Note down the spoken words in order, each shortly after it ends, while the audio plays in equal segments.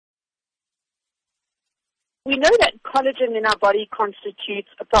We know that collagen in our body constitutes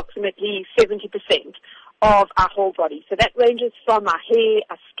approximately 70% of our whole body. So that ranges from our hair,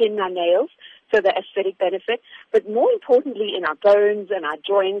 our skin, our nails, so the aesthetic benefit, but more importantly in our bones and our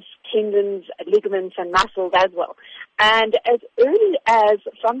joints, tendons, ligaments, and muscles as well. And as early as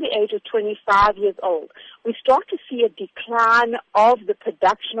from the age of 25 years old, we start to see a decline of the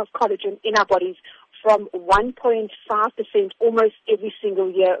production of collagen in our bodies from 1.5% almost every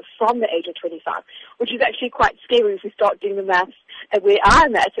single year from the age of 25, which is actually quite scary if we start doing the maths at where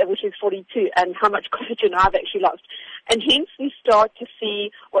I'm at, which is 42, and how much collagen I've actually lost. And hence we start to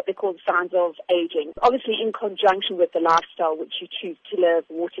see what they call the signs of aging, obviously in conjunction with the lifestyle which you choose to live,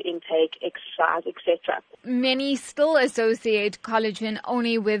 water intake, exercise, etc. Many still associate collagen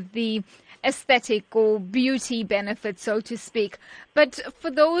only with the aesthetic or beauty benefits, so to speak. But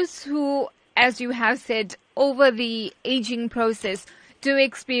for those who, as you have said, over the aging process do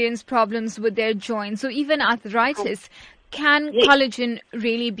experience problems with their joints or even arthritis, can collagen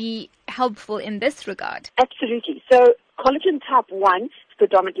really be helpful in this regard? Absolutely. So collagen type 1 is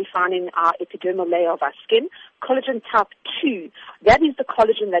predominantly found in our epidermal layer of our skin. Collagen type 2, that is the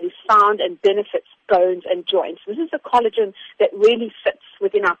collagen that is found and benefits bones and joints. This is the collagen that really fits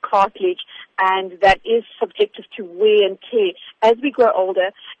within our cartilage and that is subjective to wear and tear as we grow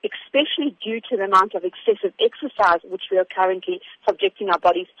older, especially due to the amount of excessive exercise which we are currently subjecting our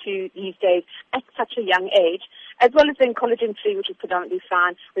bodies to these days at such a young age, as well as then collagen 3, which is predominantly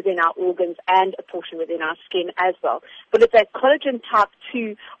found within our organs and a portion within our skin as well. But it's that collagen type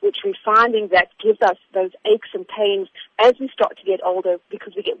 2 which we're finding that gives us those aches and pains as we start to get older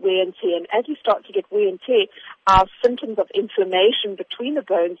because we get wear and tear. And as we start to get wear and tear, our symptoms of inflammation between the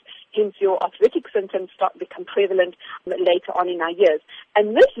bones, hence your arthritic symptoms, start to become prevalent later on in our years.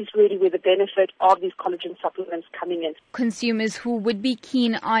 And this is really where the benefit of these collagen supplements coming in. Consumers who would be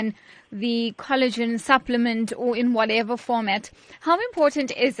keen on the collagen supplement or in whatever format, how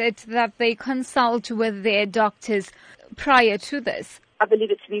important is it that they consult with their doctors prior to this? I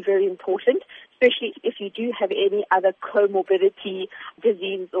believe it to be very important, especially if you do have any other comorbidity,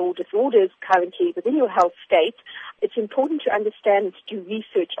 diseases or disorders currently within your health state. It's important to understand and to do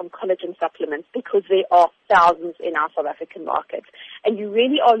research on collagen supplements because there are thousands in our South African market. And you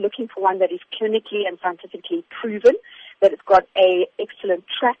really are looking for one that is clinically and scientifically proven, that it's got an excellent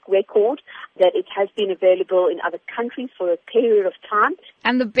track record, that it has been available in other countries for a period of time.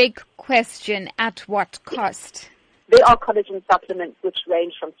 And the big question, at what cost? There are collagen supplements which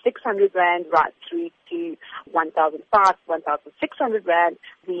range from 600 Rand right through to 1,500, 1,600 Rand.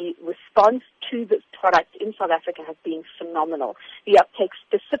 The response to this product in South Africa has been phenomenal. The uptake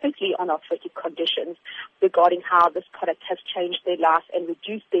specifically on arthritic conditions regarding how this product has changed their life and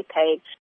reduced their pain